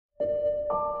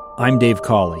I'm Dave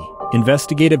Cawley,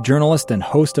 investigative journalist and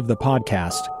host of the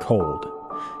podcast Cold.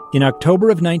 In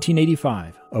October of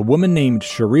 1985, a woman named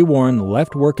Sheree Warren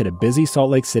left work at a busy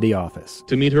Salt Lake City office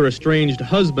to meet her estranged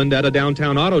husband at a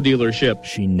downtown auto dealership.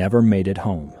 She never made it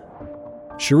home.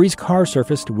 Sheree's car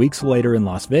surfaced weeks later in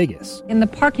Las Vegas. In the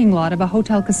parking lot of a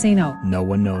hotel casino. No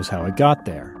one knows how it got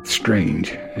there. Strange.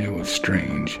 It was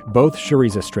strange. Both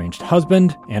Sheree's estranged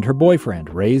husband and her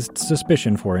boyfriend raised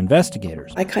suspicion for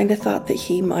investigators. I kind of thought that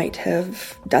he might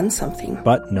have done something.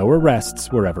 But no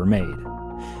arrests were ever made.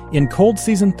 In Cold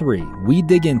Season 3, we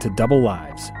dig into double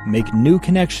lives, make new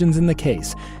connections in the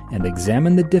case, and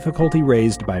examine the difficulty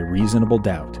raised by reasonable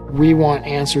doubt. We want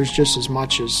answers just as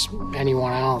much as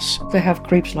anyone else. They have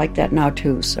creeps like that now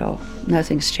too, so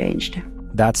nothing's changed.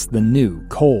 That's the new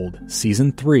Cold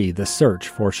Season 3, The Search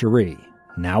for Sheree,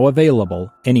 now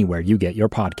available anywhere you get your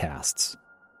podcasts.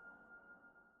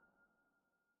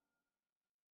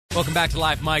 Welcome back to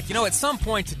Live Mike. You know, at some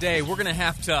point today, we're going to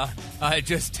have to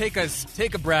just take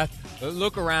a breath,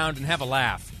 look around, and have a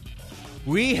laugh.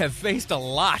 We have faced a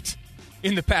lot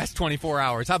in the past 24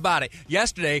 hours. How about it?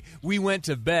 Yesterday, we went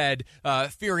to bed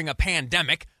fearing a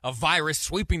pandemic, a virus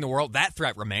sweeping the world. That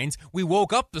threat remains. We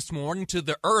woke up this morning to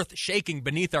the earth shaking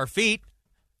beneath our feet.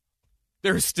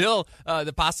 There's still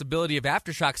the possibility of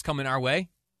aftershocks coming our way.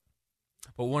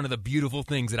 But one of the beautiful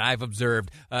things that I've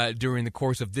observed during the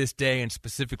course of this day and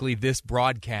specifically this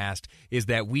broadcast is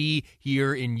that we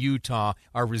here in Utah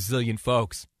are resilient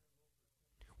folks.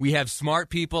 We have smart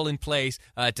people in place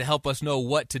to help us know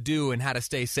what to do and how to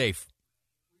stay safe.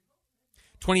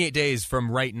 28 days from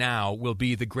right now will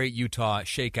be the Great Utah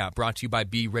Shakeout, brought to you by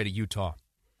Be Ready Utah.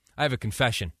 I have a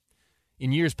confession.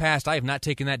 In years past, I have not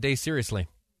taken that day seriously.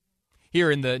 Here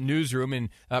in the newsroom in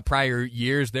prior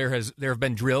years, there have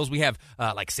been drills. We have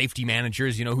like safety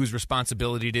managers, whose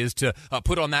responsibility it is to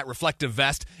put on that reflective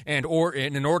vest and or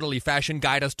in an orderly fashion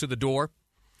guide us to the door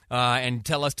and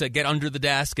tell us to get under the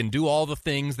desk and do all the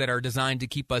things that are designed to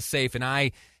keep us safe. And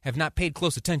I have not paid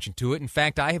close attention to it. In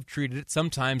fact, I have treated it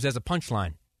sometimes as a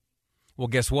punchline. Well,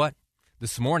 guess what?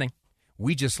 This morning,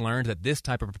 we just learned that this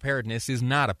type of preparedness is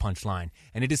not a punchline,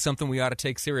 and it is something we ought to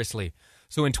take seriously.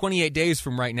 So in 28 days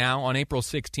from right now, on April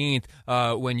 16th,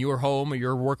 when your home or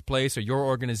your workplace or your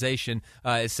organization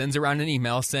sends around an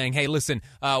email saying, hey, listen,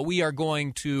 we are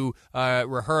going to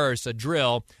rehearse a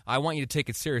drill, I want you to take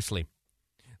it seriously.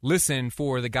 Listen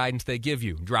for the guidance they give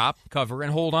you. Drop, cover,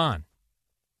 and hold on.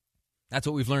 That's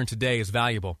what we've learned today is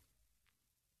valuable.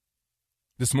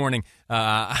 This morning,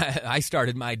 I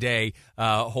started my day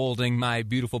holding my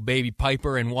beautiful baby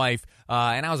Piper and wife,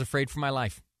 and I was afraid for my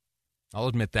life. I'll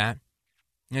admit that.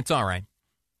 It's all right.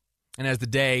 And as the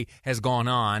day has gone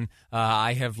on,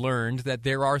 I have learned that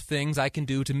there are things I can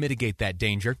do to mitigate that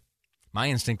danger. My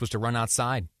instinct was to run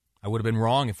outside. I would have been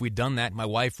wrong if we'd done that. My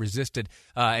wife resisted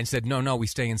and said, no, we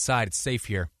stay inside. It's safe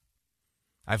here.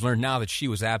 I've learned now that she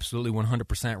was absolutely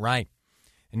 100% right.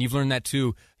 And you've learned that,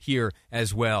 too, here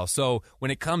as well. So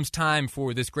when it comes time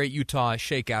for this Great Utah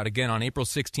Shakeout, again, on April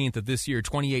 16th of this year,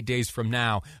 28 days from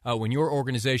now, when your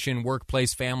organization,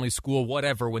 workplace, family, school,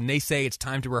 whatever, when they say it's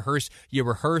time to rehearse, you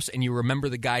rehearse and you remember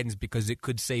the guidance because it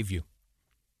could save you.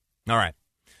 All right.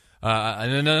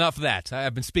 Enough of that.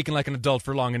 I've been speaking like an adult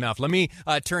for long enough. Let me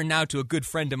turn now to a good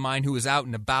friend of mine who is out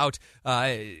and about,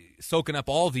 soaking up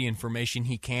all the information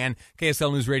he can.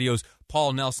 KSL News Radio's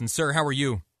Paul Nelson. Sir, how are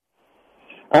you?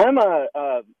 I'm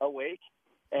awake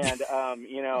and,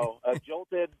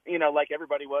 jolted, like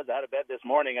everybody was out of bed this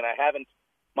morning, and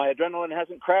my adrenaline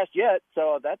hasn't crashed yet,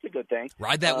 so that's a good thing.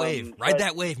 Ride that wave. Ride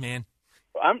that wave, man.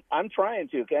 I'm trying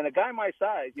to. And a guy my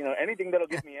size, anything that'll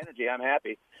give me energy, I'm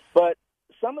happy. But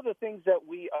some of the things that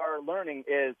we are learning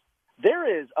is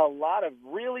there is a lot of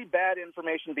really bad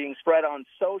information being spread on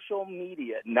social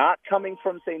media, not coming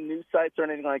from, say, news sites or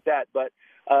anything like that, but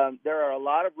there are a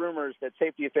lot of rumors that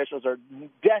safety officials are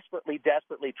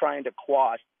desperately trying to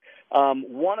quash.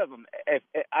 One of them,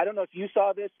 I don't know if you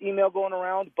saw this email going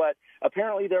around, but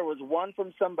apparently there was one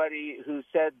from somebody who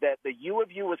said that the U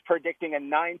of U was predicting a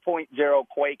 9.0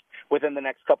 quake within the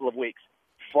next couple of weeks.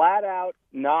 Flat out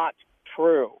not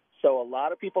true. So a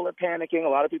lot of people are panicking. A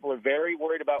lot of people are very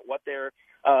worried about what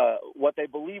they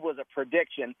believe was a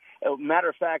prediction. Matter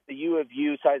of fact, the U of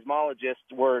U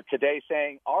seismologists were today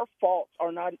saying our faults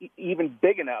are not even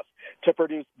big enough to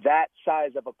produce that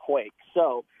size of a quake.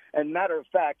 So, and matter of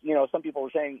fact, some people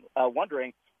were saying,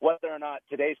 wondering whether or not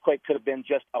today's quake could have been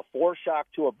just a foreshock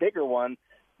to a bigger one.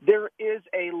 There is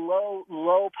a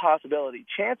low possibility.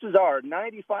 Chances are,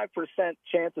 95%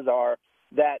 chances are,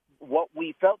 that what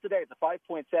we felt today, the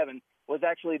 5.7, was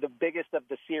actually the biggest of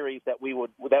the series that we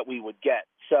would get.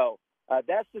 So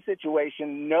That's the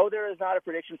situation. No, there is not a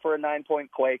prediction for a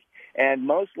 9-point quake, and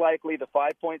most likely the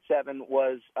 5.7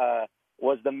 was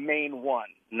the main one,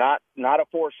 not a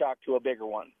foreshock to a bigger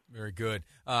one. Very good.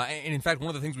 And in fact, one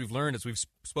of the things we've learned as we've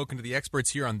spoken to the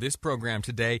experts here on this program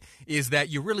today is that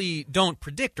you really don't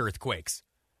predict earthquakes.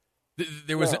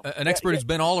 There was an expert who's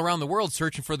been all around the world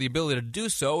searching for the ability to do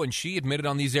so, and she admitted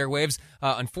on these airwaves,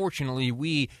 unfortunately,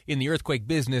 we in the earthquake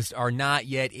business are not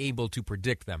yet able to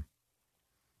predict them.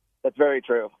 That's very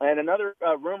true. And another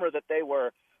rumor that they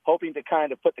were hoping to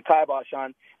kind of put the kibosh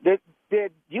on, did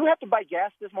you have to buy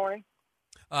gas this morning?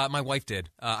 My wife did.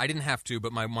 I didn't have to,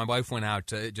 but my wife went out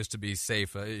just to be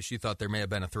safe. She thought there may have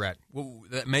been a threat.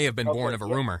 That may have been born of a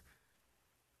rumor.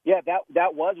 Yeah,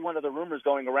 that was one of the rumors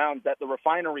going around, that the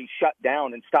refinery shut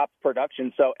down and stopped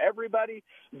production. So everybody,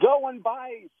 go and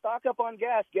buy, stock up on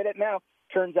gas, get it now.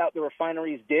 Turns out the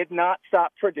refineries did not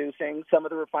stop producing. Some of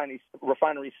the refineries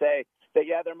say that,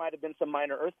 yeah, there might have been some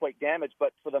minor earthquake damage,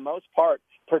 but for the most part,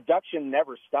 production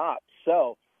never stopped.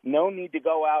 So no need to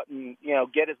go out and,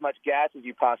 get as much gas as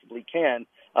you possibly can,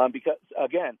 because,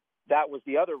 again, that was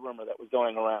the other rumor that was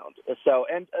going around. So,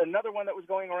 and another one that was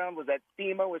going around was that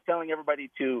FEMA was telling everybody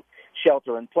to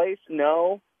shelter in place.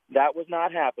 No, that was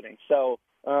not happening. So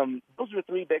those are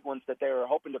three big ones that they were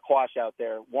hoping to quash out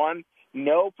there. One,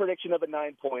 no prediction of a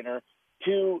 9-pointer.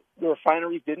 Two, the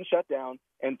refineries didn't shut down.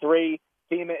 And three,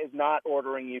 FEMA is not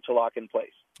ordering you to lock in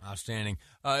place. Outstanding.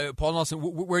 Paul Nelson,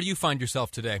 where do you find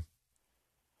yourself today?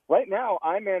 Right now,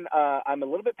 I'm a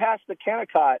little bit past the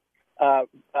Kennecott,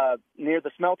 near the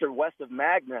smelter west of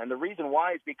Magna. And the reason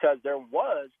why is because there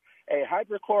was a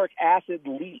hydrochloric acid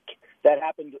leak that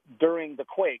happened during the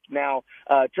quake. Now,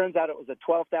 turns out it was a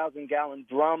 12,000-gallon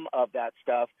drum of that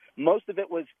stuff. Most of it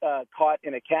was caught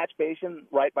in a catch basin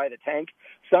right by the tank.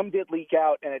 Some did leak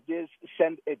out, and it did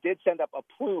send up a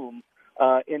plume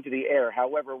into the air.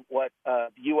 However, what the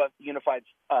U.S. Unified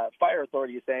Fire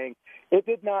Authority is saying, it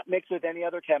did not mix with any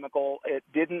other chemical. It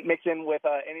didn't mix in with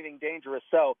anything dangerous.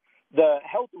 So the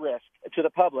health risk to the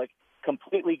public,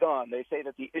 completely gone. They say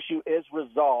that the issue is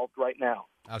resolved right now.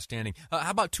 Outstanding.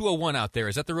 How about 201 out there?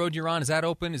 Is that the road you're on? Is that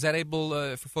open? Is that able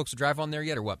for folks to drive on there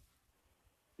yet, or what?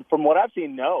 From what I've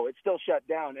seen, no. It's still shut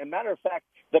down. And matter of fact,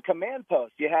 the command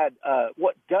post, you had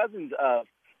dozens of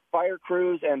fire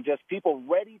crews and just people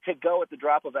ready to go at the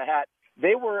drop of a hat.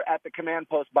 They were at the command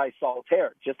post by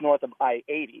Saltaire, just north of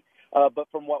I-80. But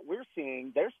from what we're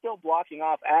seeing, they're still blocking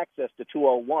off access to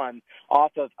 201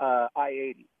 off of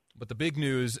I-80. But the big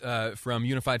news from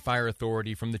Unified Fire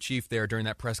Authority, from the chief there during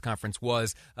that press conference,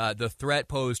 was the threat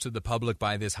posed to the public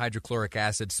by this hydrochloric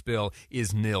acid spill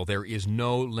is nil. There is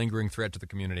no lingering threat to the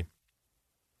community.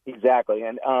 Exactly.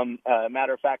 And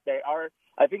matter of fact, they are.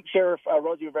 I think Sheriff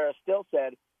Rosie Rivera still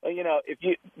said,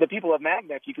 the people of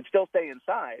Magna, if you could still stay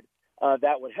inside,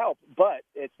 that would help. But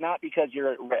it's not because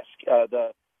you're at risk.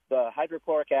 The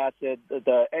hydrochloric acid,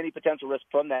 any potential risk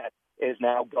from that is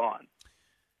now gone.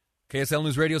 KSL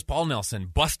News Radio's Paul Nelson,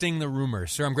 busting the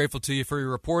rumors. Sir, I'm grateful to you for your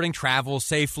reporting. Travel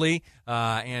safely.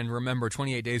 And remember,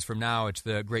 28 days from now, it's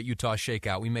the Great Utah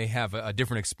Shakeout. We may have a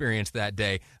different experience that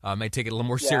day. May take it a little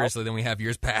more seriously than we have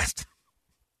years past.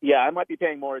 Yeah, I might be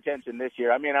paying more attention this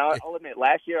year. I mean, I'll admit,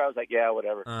 last year I was like, yeah,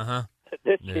 whatever. Uh-huh.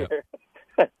 This year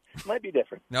might be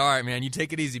different. All right, man. You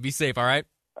take it easy. Be safe, all right?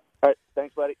 All right.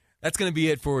 Thanks, buddy. That's going to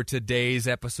be it for today's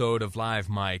episode of Live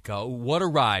Mike. What a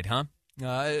ride, huh?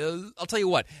 I'll tell you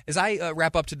what, as I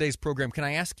wrap up today's program, can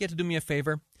I ask you to do me a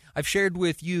favor? I've shared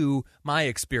with you my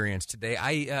experience today.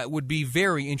 I would be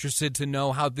very interested to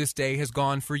know how this day has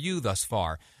gone for you thus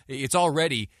far. It's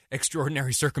already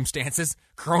extraordinary circumstances.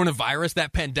 Coronavirus,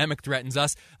 that pandemic threatens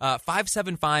us.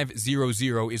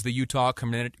 57500 is the Utah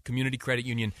Community Credit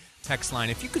Union text line.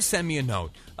 If you could send me a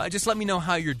note, just let me know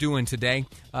how you're doing today.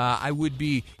 I would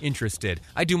be interested.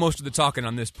 I do most of the talking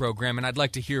on this program, and I'd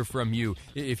like to hear from you.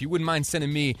 If you wouldn't mind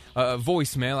sending me a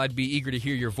voicemail, I'd be eager to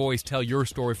hear your voice, tell your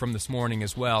story from this morning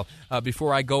as well.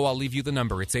 Before I go, I'll leave you the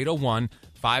number. It's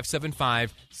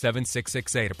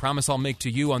 801-575-7668. A promise I'll make to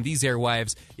you on these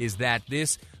airwaves is that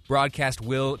this broadcast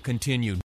will continue.